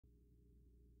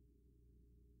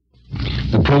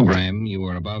The program you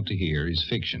are about to hear is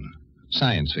fiction,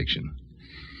 science fiction.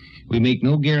 We make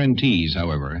no guarantees,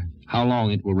 however, how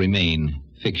long it will remain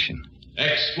fiction.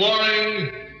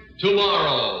 Exploring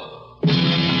Tomorrow.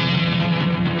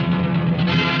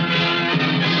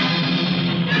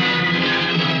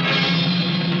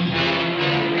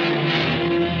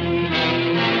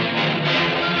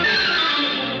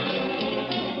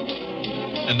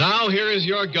 And now here is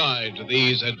your guide to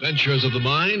these adventures of the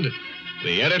mind,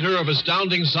 the editor of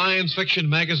astounding science fiction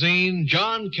magazine,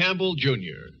 John Campbell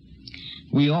Jr.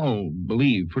 We all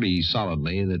believe pretty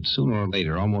solidly that sooner or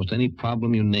later almost any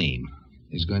problem you name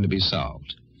is going to be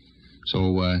solved.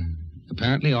 So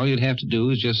apparently all you'd have to do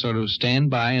is just sort of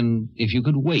stand by, and if you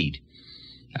could wait,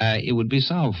 it would be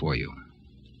solved for you.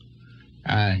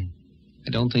 I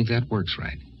don't think that works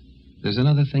right. There's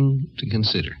another thing to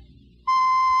consider.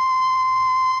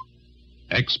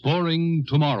 Exploring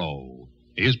Tomorrow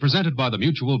is presented by the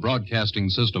Mutual Broadcasting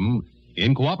System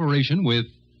in cooperation with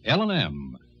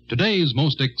L&M, today's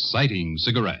most exciting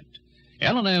cigarette.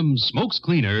 L&M smokes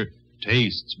cleaner,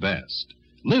 tastes best.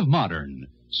 Live modern,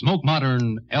 smoke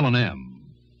modern L&M.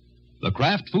 The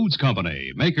Kraft Foods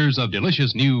Company, makers of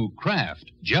delicious new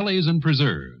Kraft jellies and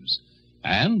preserves.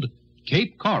 And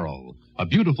Cape Coral, a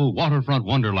beautiful waterfront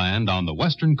wonderland on the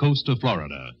western coast of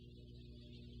Florida.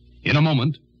 In a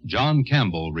moment, John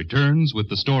Campbell returns with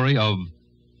the story of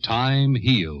Time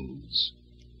Heals.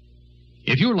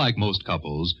 If you're like most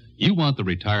couples, you want the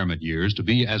retirement years to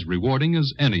be as rewarding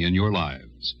as any in your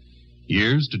lives.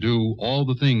 Years to do all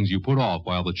the things you put off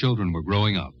while the children were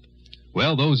growing up.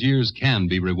 Well, those years can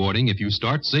be rewarding if you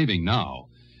start saving now.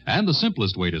 And the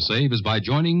simplest way to save is by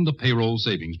joining the payroll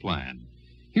savings plan.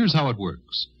 Here's how it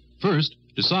works. First,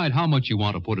 decide how much you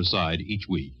want to put aside each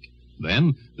week.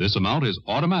 Then, this amount is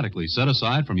automatically set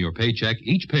aside from your paycheck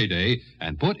each payday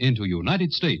and put into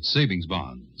United States savings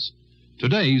bonds.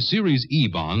 Today's Series E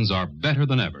bonds are better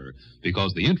than ever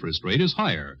because the interest rate is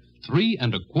higher,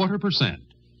 3.25%,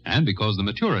 and because the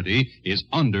maturity is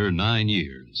under 9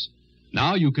 years.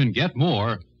 Now you can get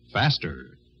more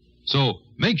faster. So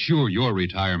make sure your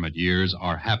retirement years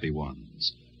are happy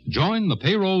ones. Join the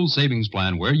payroll savings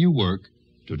plan where you work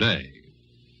today.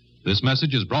 This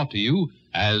message is brought to you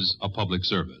as a public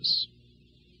service.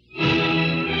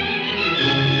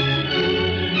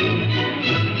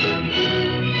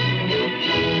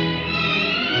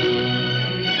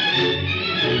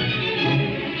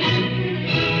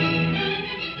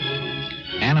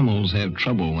 Animals have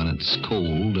trouble when it's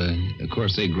cold. Of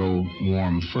course, they grow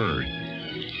warm fur.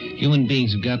 Human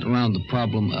beings have got around the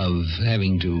problem of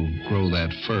having to grow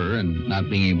that fur and not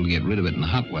being able to get rid of it in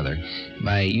hot weather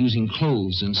by using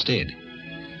clothes instead.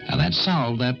 Now, that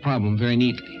solved that problem very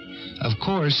neatly. Of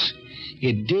course,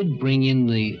 it did bring in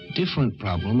the different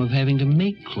problem of having to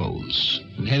make clothes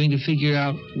and having to figure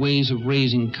out ways of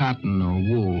raising cotton or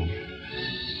wool.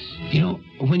 You know,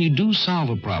 when you do solve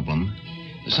a problem,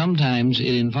 sometimes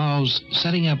it involves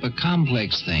setting up a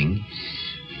complex thing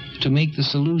to make the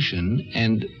solution,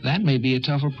 and that may be a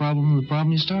tougher problem than the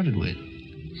problem you started with.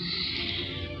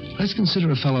 Let's consider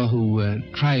a fellow who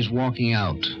tries walking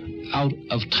out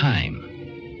of time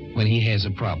when he has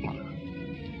a problem.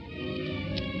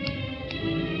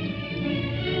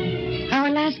 Our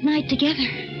last night together.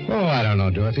 Oh, I don't know,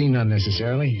 Dorothy. Not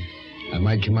necessarily. I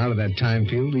might come out of that time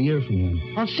field a year from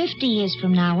now. Or 50 years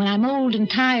from now, when I'm old and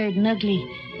tired and ugly,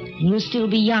 and you'll still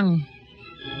be young.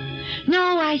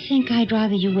 No, I think I'd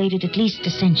rather you waited at least a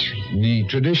century. The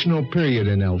traditional period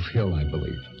in Elf Hill, I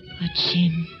believe. But,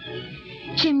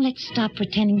 Jim, let's stop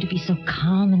pretending to be so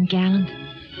calm and gallant.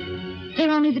 There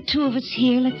are only the two of us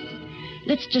here.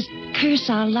 Let's just curse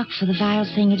our luck for the vile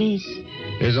thing it is.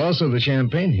 There's also the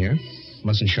champagne here.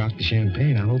 Mustn't shock the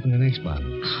champagne. I'll open the next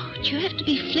bottle. Oh, do you have to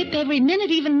be flip every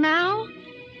minute, even now?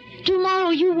 Tomorrow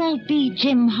you won't be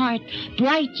Jim Hart,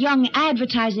 bright young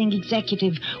advertising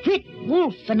executive, wit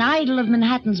wolf, and idol of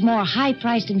Manhattan's more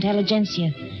high-priced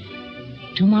intelligentsia.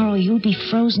 Tomorrow you'll be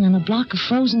frozen in a block of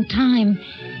frozen time.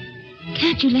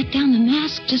 Can't you let down the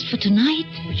mask just for tonight?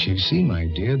 But you see, my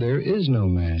dear, there is no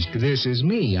mask. This is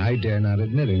me. I dare not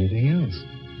admit anything else.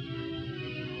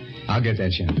 I'll get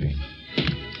that champagne.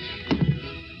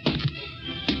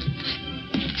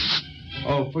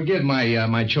 Oh, forgive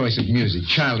my choice of music.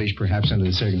 Childish, perhaps, under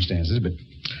the circumstances, but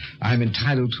I'm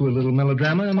entitled to a little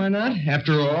melodrama, am I not?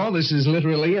 After all, this is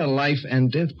literally a life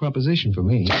and death proposition for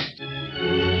me.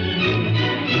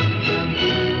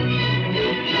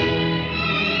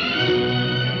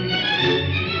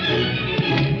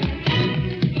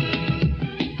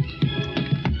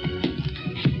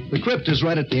 The crypt is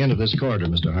right at the end of this corridor,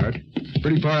 Mr. Hart.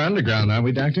 Pretty far underground, aren't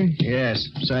we, Doctor? Yes,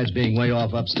 besides being way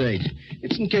off upstate.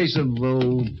 It's in case of,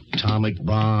 atomic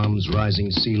bombs,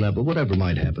 rising sea level, whatever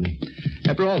might happen.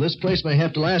 After all, this place may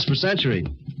have to last for centuries.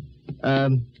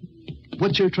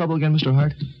 What's your trouble again, Mr.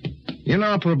 Hart?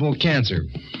 Inoperable cancer.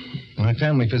 My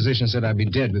family physician said I'd be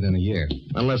dead within a year.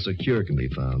 Unless a cure can be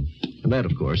found. And that,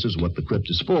 of course, is what the crypt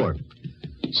is for.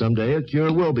 Someday a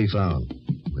cure will be found.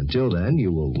 Until then,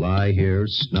 you will lie here,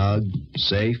 snug,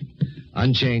 safe,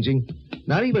 unchanging,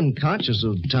 not even conscious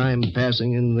of time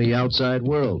passing in the outside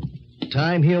world.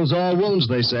 Time heals all wounds,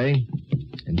 they say.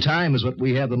 And time is what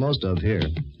we have the most of here.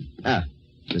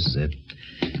 This is it.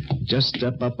 Just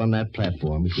step up on that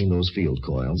platform between those field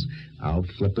coils. I'll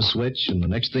flip a switch, and the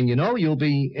next thing you know, you'll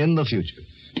be in the future.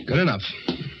 Good enough.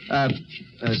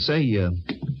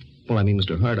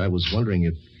 Mr. Hart, I was wondering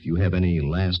if you have any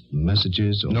last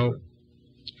messages or...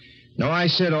 No, I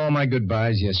said all my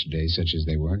goodbyes yesterday, such as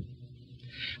they were.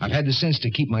 I've had the sense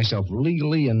to keep myself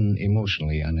legally and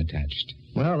emotionally unattached.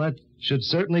 Well, that should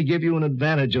certainly give you an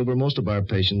advantage over most of our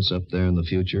patients up there in the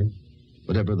future.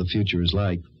 Whatever the future is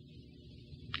like.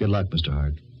 Good luck, Mr.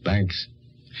 Hart. Thanks.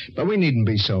 But we needn't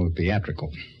be so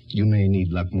theatrical. You may need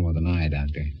luck more than I,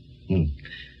 Doctor.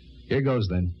 Here goes,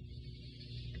 then.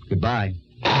 Goodbye.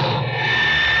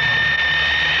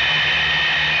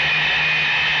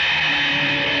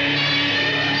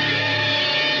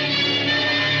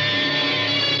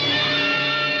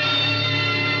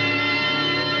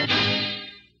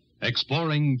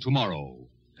 Exploring Tomorrow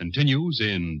continues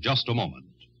in just a moment.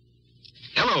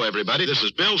 Hello, everybody. This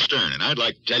is Bill Stern, and I'd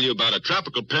like to tell you about a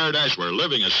tropical paradise where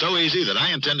living is so easy that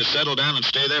I intend to settle down and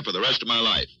stay there for the rest of my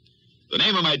life. The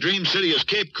name of my dream city is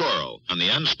Cape Coral on the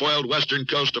unspoiled western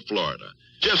coast of Florida.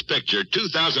 Just picture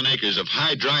 2,000 acres of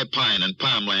high, dry pine and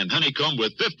palmland honeycombed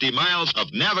with 50 miles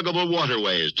of navigable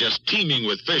waterways just teeming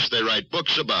with fish they write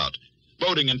books about.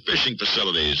 Boating and fishing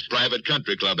facilities, private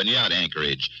country club and yacht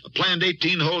anchorage, a planned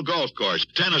 18-hole golf course,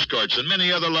 tennis courts, and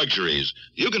many other luxuries.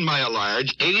 You can buy a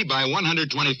large 80 by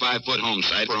 125-foot home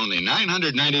site for only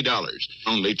 $990.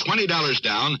 Only $20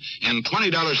 down and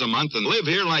 $20 a month and live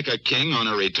here like a king on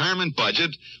a retirement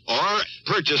budget, or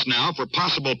purchase now for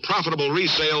possible profitable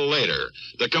resale later.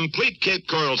 The complete Cape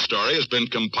Coral story has been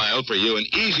compiled for you in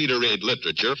easy-to-read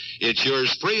literature. It's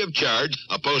yours free of charge.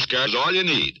 A postcard is all you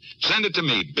need. Send it to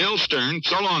me, Bill Stern.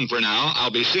 So long for now.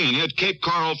 I'll be seeing you at Cape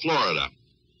Coral, Florida.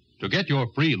 To get your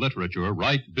free literature,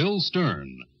 write Bill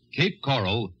Stern, Cape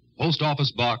Coral, Post Office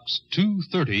Box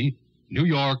 230, New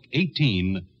York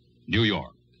 18, New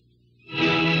York.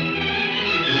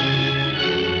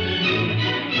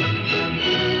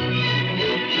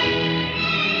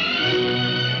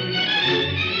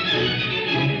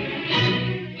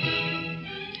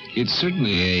 It's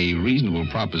certainly a reasonable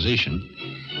proposition.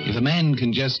 If a man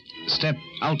can just step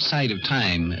outside of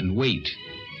time and wait,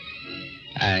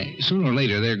 sooner or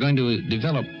later they're going to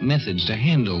develop methods to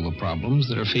handle the problems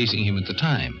that are facing him at the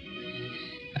time.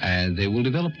 They will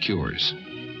develop cures.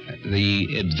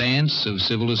 The advance of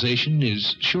civilization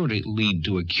is sure to lead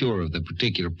to a cure of the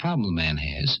particular problem the man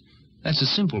has. That's a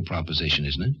simple proposition,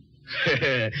 isn't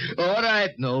it? All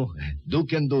right, no. Do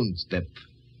can do, step.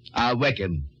 I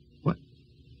wacken. What?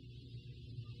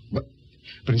 But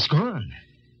it's gone.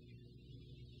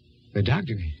 The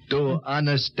doctor... Do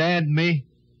understand me?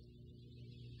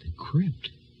 The crypt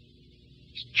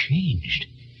is changed.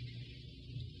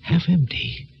 Half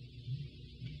empty.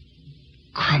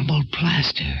 Crumbled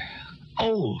plaster.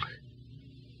 Old.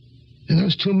 And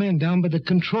those two men down by the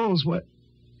controls, why,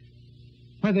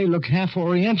 they look half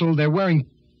oriental. They're wearing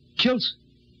kilts.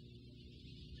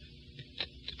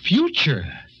 The future.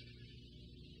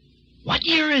 What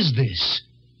year is this?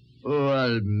 Oh,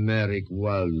 Almeric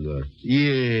Wilder.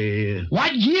 Yeah.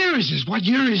 What year is this? What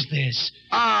year is this?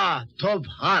 Tov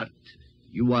Hart.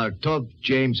 You are Tov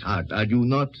James Hart, are you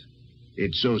not?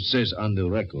 It so says on the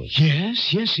record.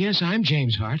 Yes, I'm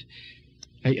James Hart.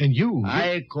 Hey, and you?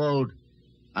 I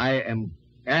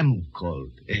am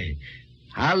called.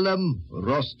 Hallam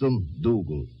Rostam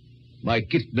Dougal. My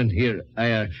kitman here,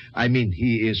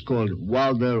 he is called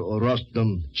Wilder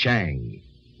Rostam Chang.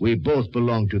 We both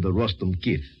belong to the Rostam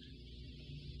kith.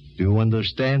 Do you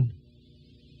understand?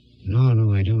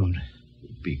 No, I don't.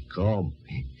 Be calm.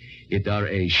 It are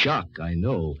a shock, I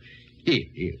know.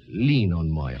 Here, lean on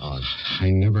my arm.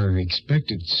 I never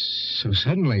expected so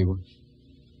suddenly.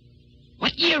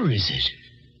 What year is it?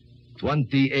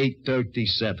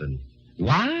 2837.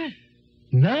 What?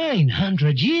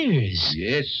 900 years.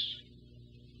 Yes.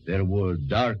 There were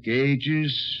dark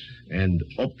ages and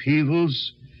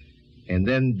upheavals, and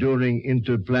then during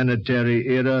interplanetary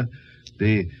era,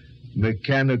 the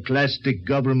mechaniclastic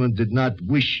government did not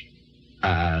wish.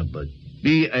 But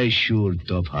Be assured,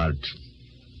 Tough Heart,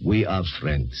 we are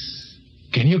friends.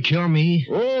 Can you cure me?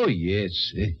 Oh,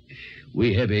 yes.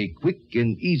 We have a quick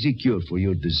and easy cure for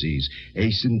your disease.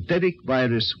 A synthetic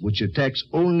virus which attacks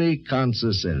only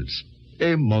cancer cells.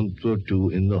 A month or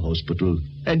two in the hospital,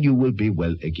 and you will be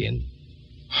well again.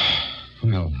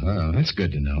 Well, that's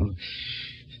good to know.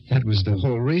 That was the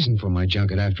whole reason for my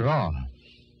junket after all.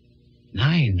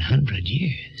 900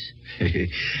 years.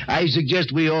 I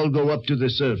suggest we all go up to the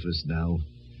surface now.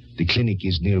 The clinic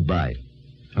is nearby.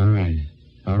 All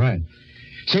right.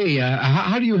 Say,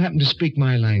 how do you happen to speak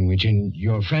my language, and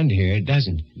your friend here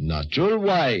doesn't? Natural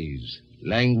wise.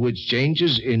 Language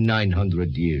changes in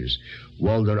 900 years.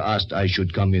 Walter asked I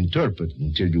should come interpret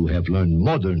until you have learned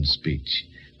modern speech.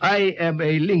 I am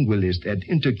a linguist at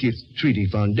Interkith Treaty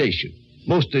Foundation.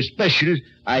 Most especially,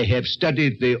 I have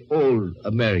studied the Old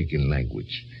American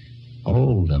language.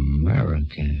 Old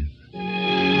American.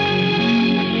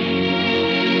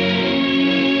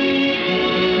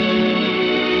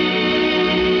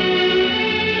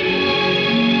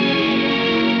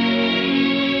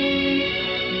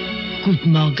 Good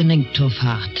morning, Tough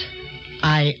Heart.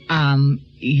 I am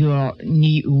your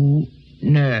new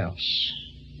nurse.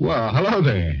 Well, hello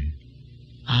there.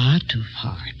 Ah, Tough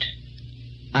Heart.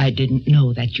 I didn't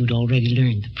know that you'd already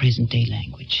learned the present-day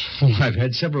language. Well, I've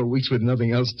had several weeks with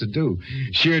nothing else to do.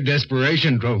 Sheer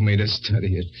desperation drove me to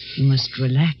study it. You must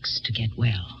relax to get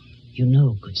well. You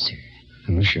know, good sir.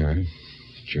 Oh, sure.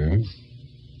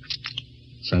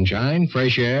 Sunshine,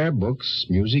 fresh air, books,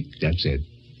 music, that's it.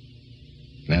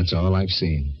 That's all I've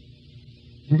seen.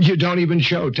 You don't even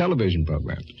show television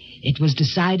programs. It was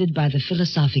decided by the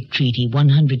philosophic treaty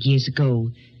 100 years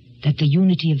ago that the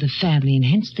unity of the family, and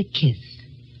hence the kith,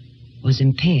 was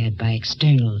impaired by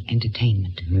external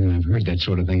entertainment. Yeah, I've heard that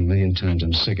sort of thing a million times.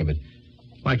 I'm sick of it.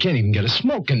 Well, I can't even get a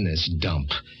smoke in this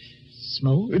dump.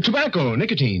 Smoke? Tobacco,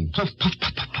 nicotine. Puff, puff,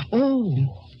 puff, puff, puff.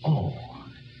 Oh.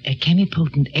 A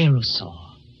chemipotent aerosol.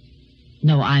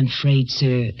 No, I'm afraid,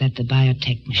 sir, that the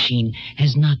biotech machine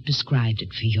has not prescribed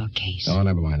it for your case. Oh,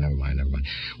 never mind.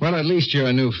 Well, at least you're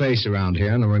a new face around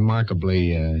here, and a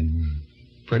remarkably,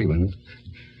 pretty one.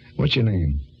 What's your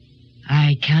name?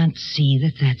 I can't see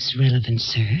that that's relevant,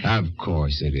 sir. Of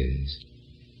course it is.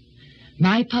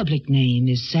 My public name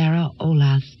is Sarah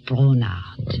Olaf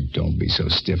Bronard. Well, don't be so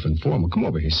stiff and formal. Come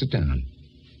over here, sit down.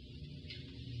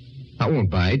 I won't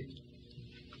bite.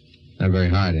 Not very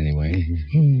hard, anyway.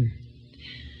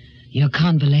 You're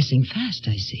convalescing fast,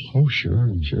 I see. Oh, sure.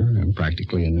 I'm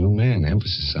practically a new man.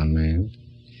 Emphasis on man.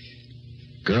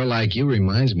 Girl like you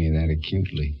reminds me of that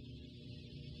acutely.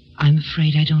 I'm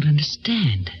afraid I don't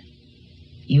understand.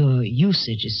 Your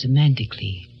usage is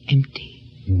semantically empty.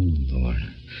 Lord.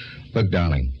 Look,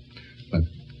 darling. Look,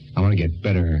 I want to get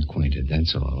better acquainted,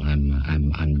 that's all.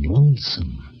 I'm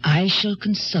lonesome. I shall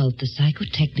consult the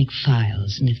psychotechnic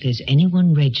files, and if there's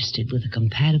anyone registered with a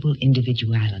compatible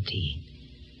individuality,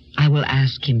 I will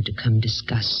ask him to come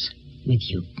discuss with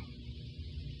you.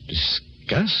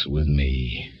 Discuss with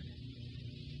me?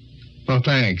 Well,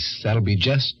 thanks. That'll be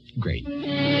just great.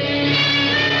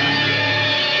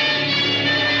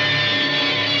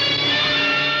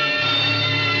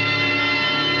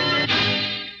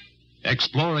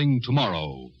 Exploring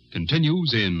Tomorrow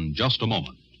continues in just a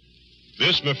moment.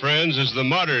 This, my friends, is the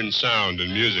modern sound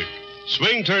in music.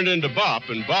 Swing turned into bop,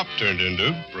 and bop turned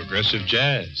into progressive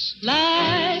jazz.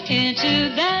 Light into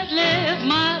that live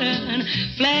modern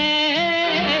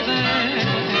flavor.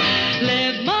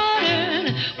 Live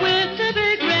modern with the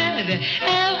big red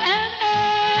L&M.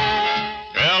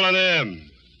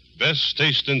 L&M, best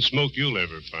tasting smoke you'll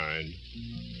ever find.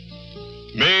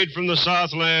 Made from the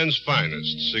Southland's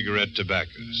finest cigarette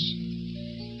tobaccos.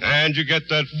 And you get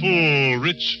that full,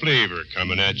 rich flavor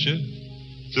coming at you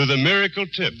through the miracle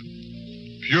tip.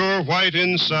 Pure white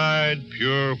inside,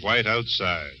 pure white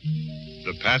outside.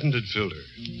 The patented filter.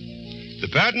 The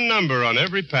patent number on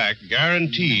every pack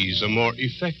guarantees a more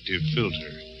effective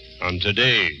filter on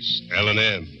today's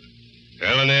L&M.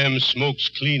 L&M smokes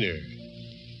cleaner,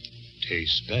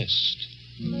 tastes best.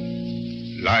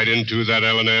 Light into that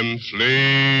L&M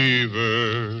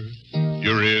flavor.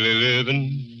 You're really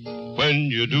living when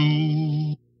you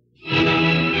do.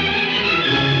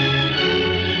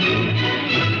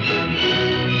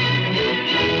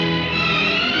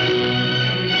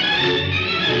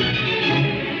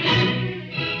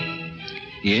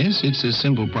 Yes, it's a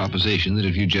simple proposition that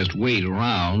if you just wait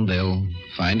around, they'll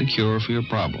find a cure for your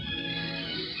problem.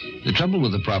 The trouble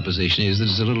with the proposition is that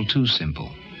it's a little too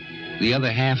simple. The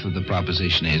other half of the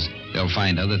proposition is they'll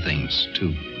find other things,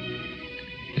 too.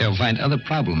 They'll find other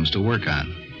problems to work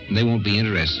on, and they won't be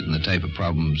interested in the type of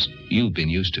problems you've been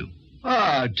used to.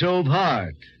 Ah, Tove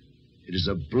Hart. It is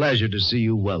a pleasure to see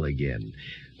you well again.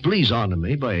 Please honor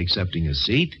me by accepting a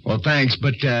seat. Well, thanks,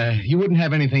 but you wouldn't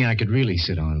have anything I could really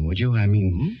sit on, would you? I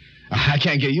mean, I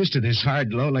can't get used to this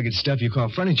hard, low-legged stuff you call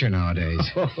furniture nowadays.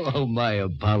 Oh, my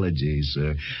apologies,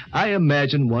 sir. I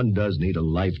imagine one does need a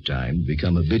lifetime to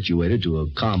become habituated to a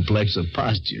complex of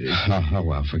postures. Oh,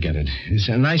 well, forget it. It's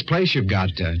a nice place you've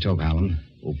got, Tove Hallam.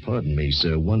 Oh, pardon me,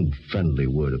 sir. One friendly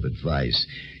word of advice.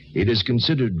 It is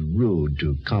considered rude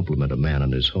to compliment a man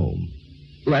on his home.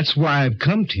 Well, that's why I've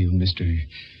come to you, Mr.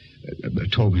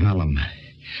 Tove Hallam.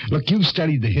 Look, you've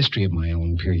studied the history of my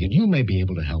own period. You may be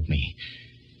able to help me.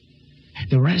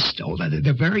 The rest,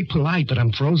 they're very polite, but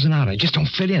I'm frozen out. I just don't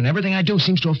fit in. Everything I do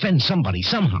seems to offend somebody,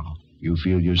 somehow. You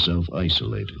feel yourself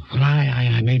isolated. Well,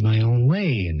 I made my own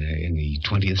way in the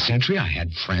 20th century. I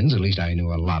had friends. At least I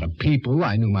knew a lot of people.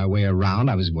 I knew my way around.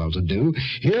 I was well-to-do.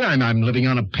 Here, I'm living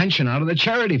on a pension out of the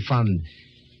charity fund.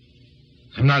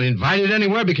 I'm not invited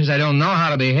anywhere because I don't know how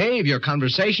to behave. Your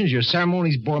conversations, your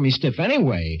ceremonies bore me stiff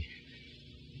anyway.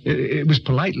 It was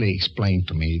politely explained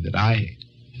to me that I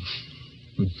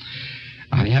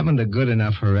haven't a good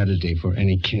enough heredity for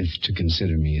any kith to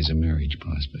consider me as a marriage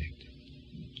prospect.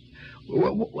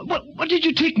 What did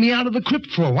you take me out of the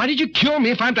crypt for? Why did you cure me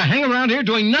if I'm to hang around here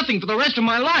doing nothing for the rest of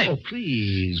my life? Oh,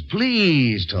 please,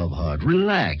 Tove Hart,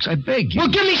 relax. I beg you. Well,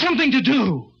 give me something to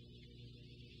do.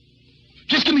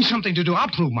 Just give me something to do. I'll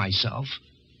prove myself.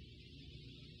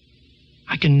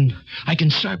 I can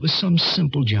start with some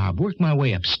simple job, work my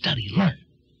way up, study, learn.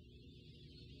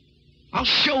 I'll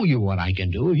show you what I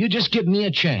can do if you just give me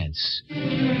a chance.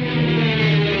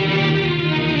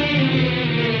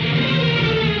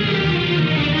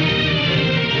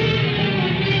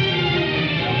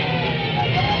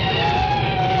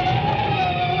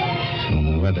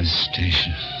 From the weather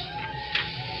station.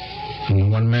 From the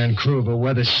one-man crew of a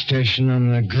weather station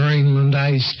on the Greenland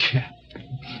ice cap.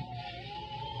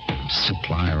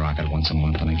 Supply rocket once a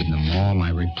month, and I give them all my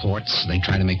reports. They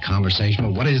try to make conversation.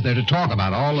 Well, what is there to talk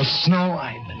about? All the snow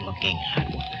I've been looking at.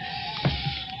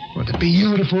 What the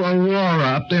beautiful aurora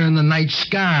up there in the night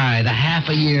sky, the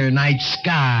half-a-year night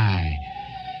sky.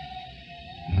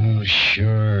 Oh,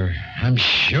 sure. I'm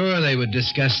sure they would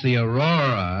discuss the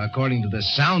aurora according to the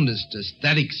soundest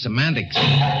aesthetic semantics. All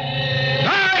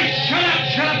right,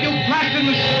 shut up, you blasted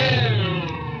machine!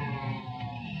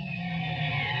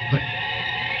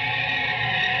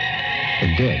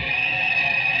 It did.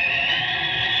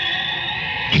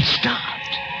 It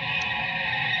stopped.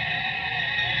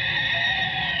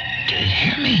 Did it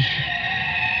hear me?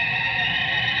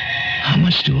 How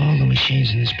much do all the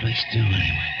machines in this place do,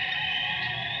 anyway?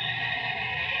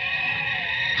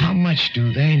 How much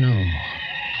do they know?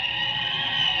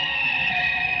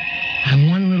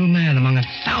 I'm one little man among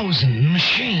 1,000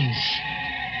 machines.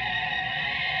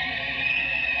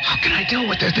 How can I tell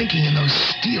what they're thinking in those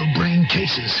steel-brained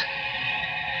cases?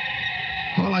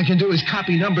 All I can do is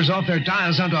copy numbers off their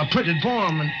dials onto a printed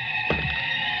form.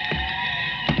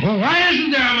 Well, why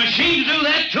isn't there a machine to do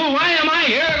that, too? Why am I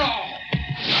here at all?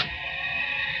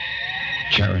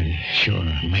 Charity, sure.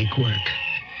 Make work.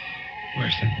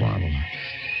 Where's that bottle?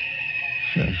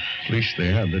 At least they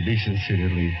have the decency to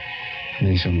leave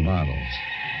me some bottles.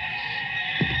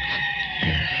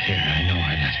 Here, I know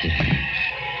I left it here.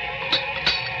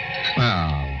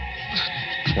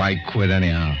 Well, why quit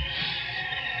anyhow?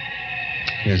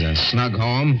 Here's a snug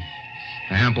home,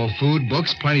 ample food,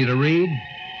 books, plenty to read,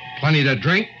 plenty to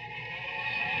drink.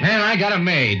 Man, I got a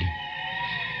maid.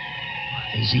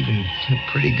 There's even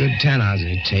a pretty good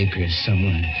Tannhauser tape here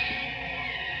somewhere.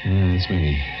 It's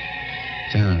me.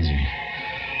 Tannhauser.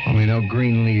 Only no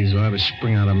green leaves will ever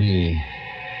spring out of me.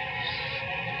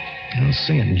 I'll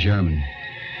sing it in German.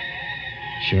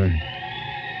 Sure.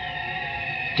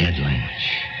 Dead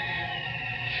language.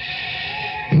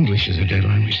 English is a dead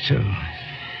language, too.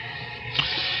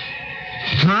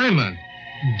 I'm a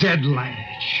dead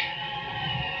language.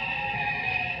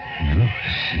 Well,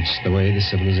 that's the way the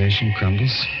civilization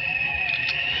crumbles.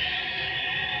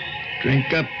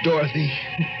 Drink up, Dorothy.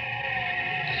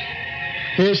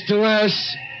 Here's to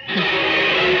us.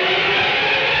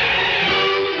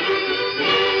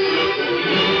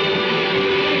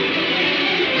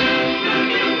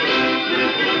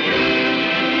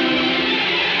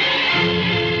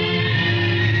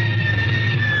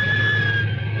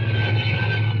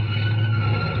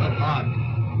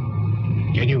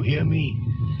 Can you hear me?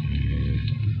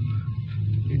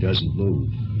 He doesn't move.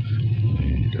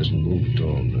 He doesn't move at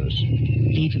all, nurse.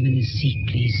 Leave him in his seat,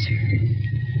 please, sir.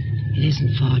 It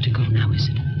isn't far to go now, is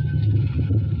it?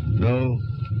 No,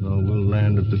 we'll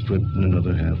land at the foot in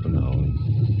another half an hour.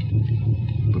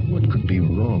 But what could be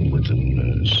wrong with him,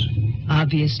 nurse?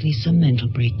 Obviously some mental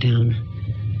breakdown.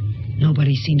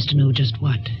 Nobody seems to know just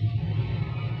what.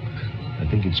 I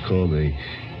think it's called a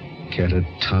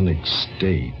catatonic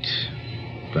state.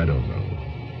 I don't know.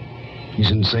 He's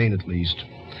insane, at least.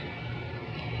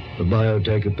 The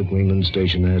biotech at the Greenland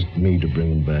station asked me to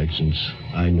bring him back since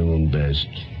I knew him best.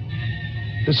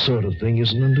 This sort of thing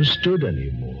isn't understood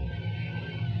anymore.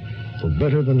 For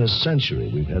better than a century,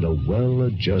 we've had a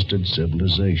well-adjusted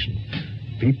civilization.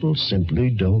 People simply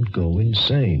don't go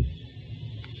insane.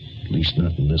 At least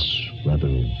not in this rather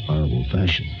horrible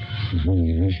fashion.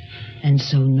 And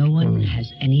so no one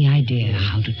has any idea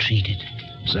how to treat it.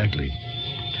 Exactly.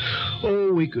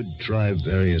 Oh, we could try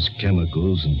various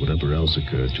chemicals and whatever else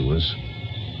occurred to us.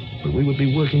 But we would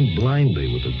be working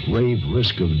blindly with a grave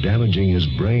risk of damaging his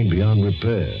brain beyond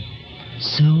repair.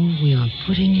 So we are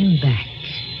putting him back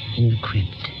in the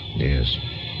crypt. Yes.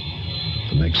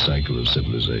 The next cycle of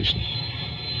civilization.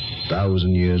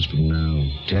 1,000 years from now,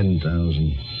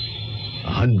 10,000,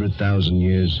 100,000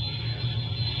 years.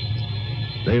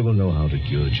 They will know how to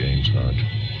cure James Hart.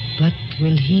 But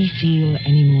will he feel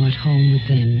any more at home with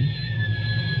them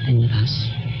than with us?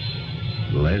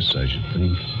 Less, I should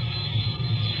think.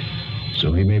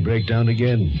 So he may break down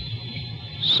again.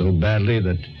 So badly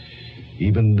that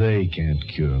even they can't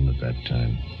cure him at that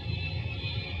time.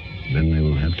 Then they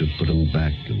will have to put him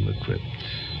back in the crypt.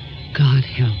 God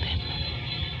help him.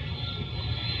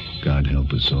 God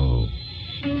help us all.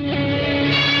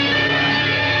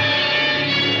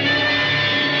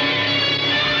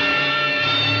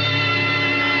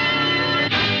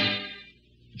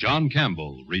 John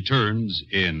Campbell returns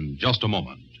in just a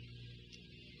moment.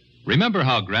 Remember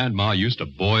how Grandma used to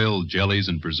boil jellies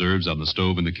and preserves on the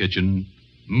stove in the kitchen?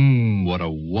 What a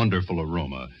wonderful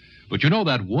aroma. But you know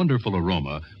that wonderful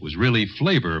aroma was really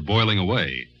flavor boiling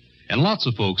away. And lots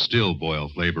of folks still boil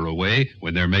flavor away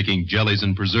when they're making jellies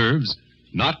and preserves.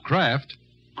 Not Kraft.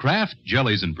 Kraft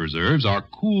jellies and preserves are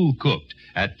cool cooked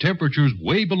at temperatures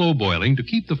way below boiling to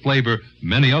keep the flavor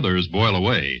many others boil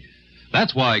away.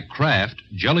 That's why Kraft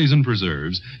jellies and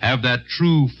preserves have that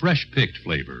true fresh-picked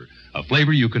flavor, a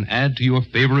flavor you can add to your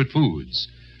favorite foods.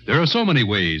 There are so many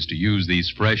ways to use these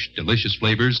fresh, delicious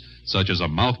flavors, such as a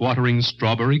mouth-watering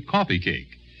strawberry coffee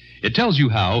cake. It tells you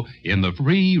how in the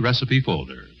free recipe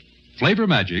folder. Flavor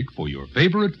magic for your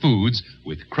favorite foods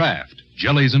with Kraft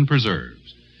jellies and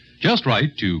preserves. Just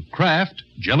write to Kraft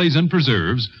Jellies and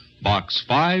Preserves, Box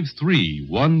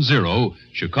 5310,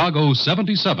 Chicago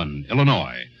 77,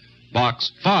 Illinois.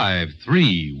 Box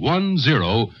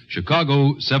 5310,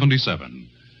 Chicago 77.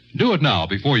 Do it now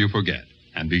before you forget.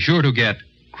 And be sure to get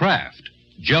Kraft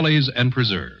Jellies and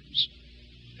Preserves.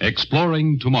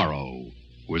 Exploring Tomorrow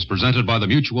was presented by the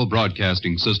Mutual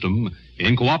Broadcasting System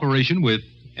in cooperation with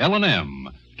L&M,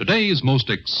 today's most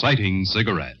exciting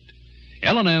cigarette.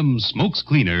 L&M smokes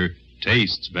cleaner,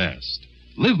 tastes best.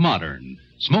 Live modern,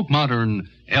 smoke modern,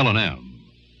 L&M.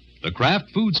 The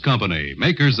Kraft Foods Company,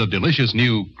 makers of delicious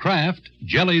new Kraft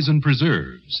Jellies and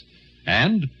Preserves.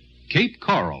 And Cape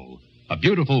Coral, a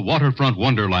beautiful waterfront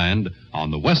wonderland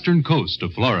on the western coast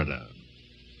of Florida.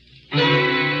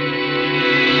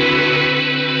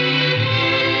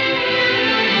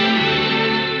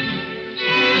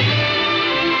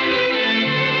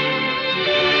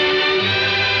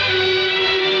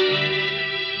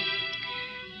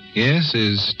 Yes,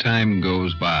 as time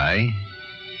goes by,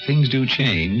 things do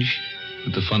change,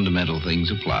 but the fundamental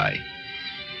things apply.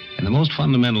 And the most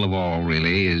fundamental of all,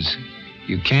 really, is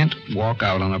you can't walk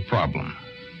out on a problem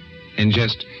and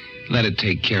just let it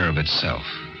take care of itself.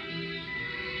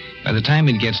 By the time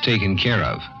it gets taken care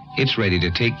of, it's ready to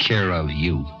take care of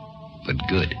you, but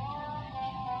good.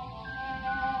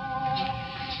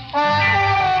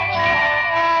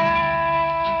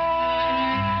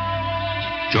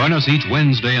 Join us each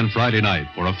Wednesday and Friday night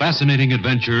for a fascinating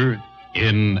adventure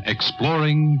in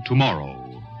Exploring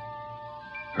Tomorrow.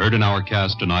 Heard in our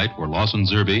cast tonight were Lawson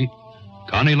Zerbe,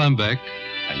 Connie Lembcke,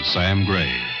 and Sam Gray.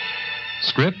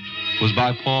 Script was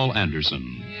by Poul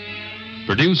Anderson.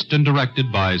 Produced and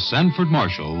directed by Sanford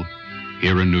Marshall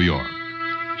here in New York.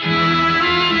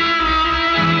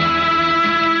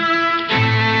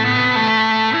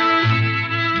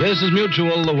 This is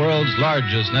Mutual, the world's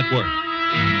largest network.